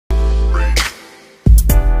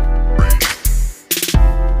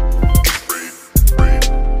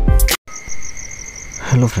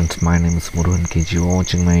Hello friends, my name is Muruhan KG. You are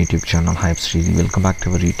watching my YouTube channel Hyipsdaily. Welcome back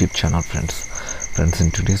to our YouTube channel friends.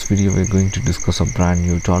 In today's video we're going to discuss a brand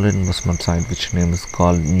new dollar investment site which name is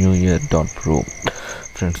called nnnew-year.pro.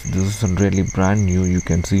 Friends, this is really brand new. You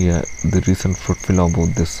can see the recent profile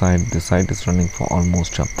about this site. The site is running for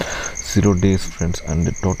almost 0 days friends, and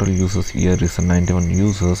the total users here is 91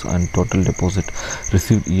 users, and total deposit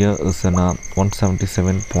received here is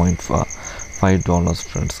 $177.5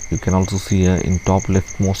 friends. You can also see here in top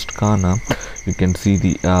leftmost corner you can see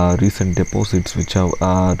the recent deposits which have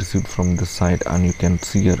received from this site, and you can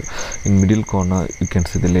see here in middle corner you can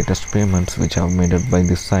see the latest payments which have made it by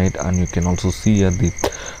this site, and you can also see here the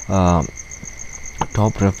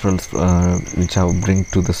top referrals which have bring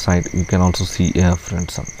to the site. You can also see here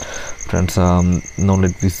friends. Now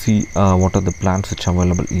let me see what are the plans which are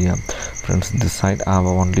available here friends. This site have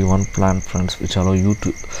only one plan friends, which allow you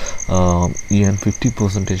to earn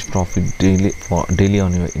 50% profit daily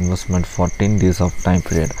on your investment for 10 days of time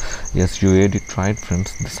period. Yes, you heard it right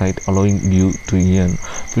friends. The site allowing you to earn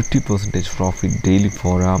 50% profit daily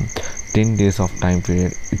for 10 days of time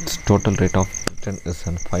period. Its total rate of return is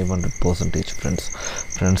 500% friends.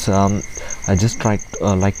 I just like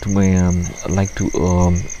to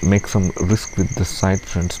make some risk with this site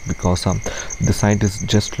friends, because the site is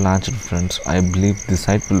just launched friends. I believe the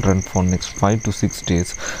site will run for next 5 to 6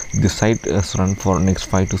 days. The site is run for next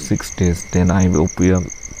 5 to 6 days. Then I hope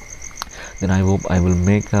I will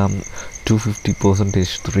make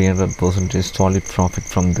 250%, 300% solid profit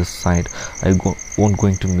from this site. Won't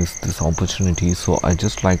going to miss this opportunity, so I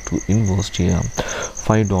just like to invest here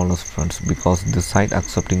 $5 friends, because the site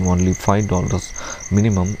accepting only $5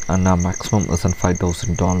 minimum, and maximum is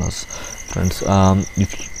 $5,000 friends.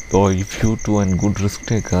 If you too and good risk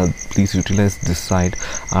taker, please utilize this site,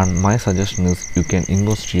 and my suggestion is you can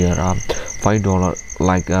invest here $5.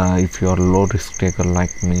 Like if you are low risk taker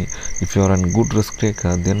like me, if you are a good risk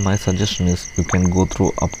taker, then my suggestion is you can go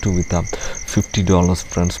through up to with $50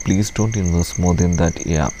 friends. Please don't invest more than that.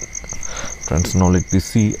 Friends, now let me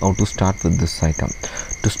see how to start with this site.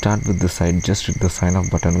 To start with the site, just hit the sign up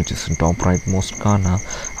button which is in top rightmost corner.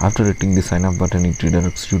 After hitting the sign up button, it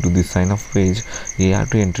redirects you to the sign up page. You have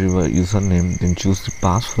to enter your username, then choose the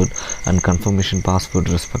password and confirmation password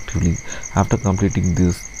respectively. After completing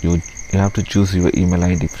this, you have to choose your email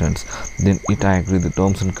ID friends, then hit I agree the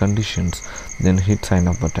terms and conditions, then hit sign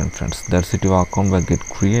up button friends. That's it, your account will get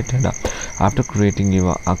created. After creating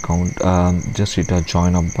your account, just hit a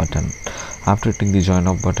join up button. After hitting the join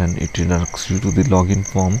up button, it redirects you to the login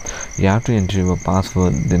form. You have to enter your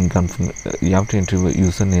password, then confirm. You have to enter your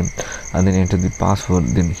username and then enter the password,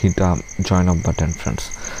 then hit join up button friends.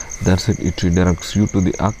 That's it, it redirects you to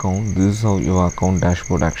the account. This is how your account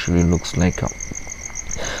dashboard actually looks like.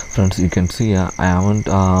 Friends, you can see I haven't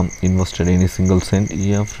invested any single cent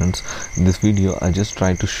here friends. In this video I just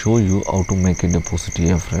try to show you how to make a deposit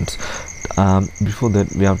here friends. Before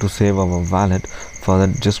that we have to save our wallet. For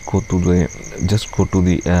that, just go to the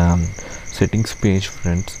settings page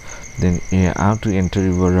friends. Then you have to enter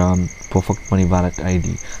your perfect money wallet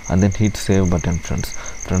ID and then hit save button friends.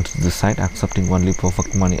 The site accepting only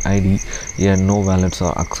perfect money ID. Here no wallets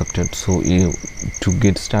are accepted, so to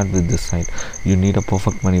get started with this site you need a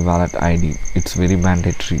perfect money wallet ID. It's very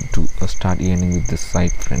mandatory to start earning with this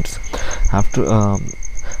site friends. After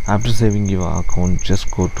saving your account, just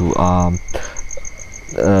go to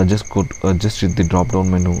just hit the drop down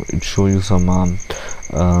menu. It show you some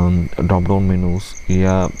drop down menus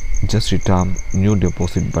here. Just hit new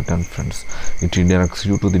deposit button friends. It redirects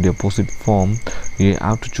you to the deposit form. You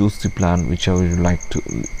have to choose the plan whichever you like to.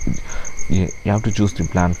 You have to choose the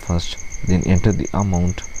plan first, then enter the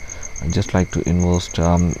amount. I just like to invest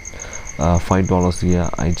 $5 here.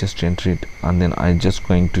 I just enter it, and then I just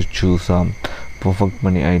going to choose perfect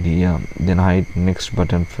money ID. Then I hit next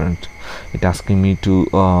button friend. It asking me to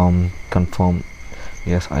confirm.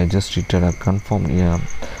 Yes, I just hit a confirm here,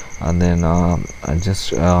 and then I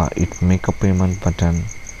just it make a payment button,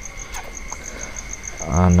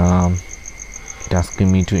 and it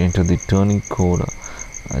asking me to enter the turning code.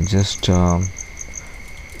 I just trying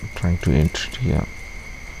to enter it here,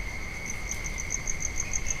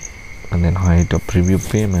 and then I hit a preview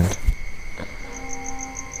payment,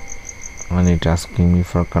 and it asking me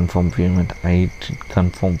for confirm payment. I hit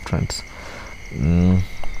confirm friends.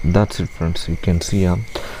 That's it friends. You can see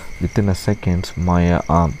within a second my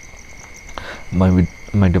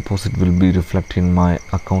my deposit will be reflected in my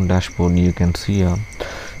account dashboard. You can see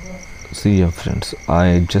here friends,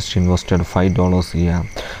 I just invested $5 here.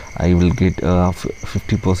 I will get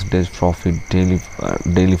 50% profit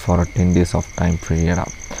daily for 10 days of time period.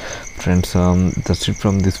 Friends, that's it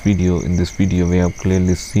from this video. In this video we have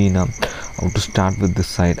clearly seen how to start with this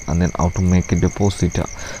site and then how to make a deposit,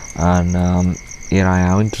 and here I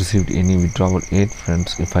haven't received any withdrawal yet,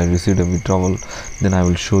 friends. If I received a withdrawal, then I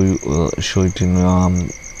will show it in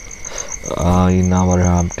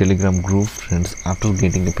our telegram group, friends, after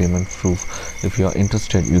getting a payment proof. If you are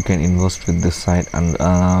interested, you can invest with this site, and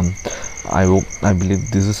I believe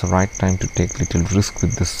this is the right time to take little risk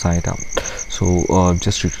with this site. So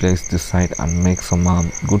just utilize this site and make some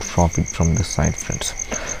good profit from this site,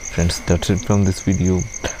 friends. That's it from this video.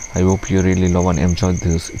 I hope you really love and enjoy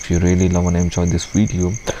this. If you really love and enjoy this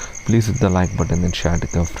video, please hit the like button and share it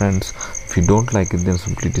with your friends. If you don't like it, then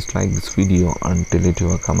simply dislike this video and tell it in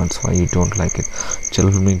your comments why you don't like it. It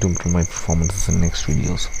will help me to improve my performances in next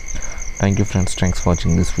videos. Thank you, friends. Thanks for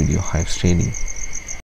watching this video. Hyipsdaily.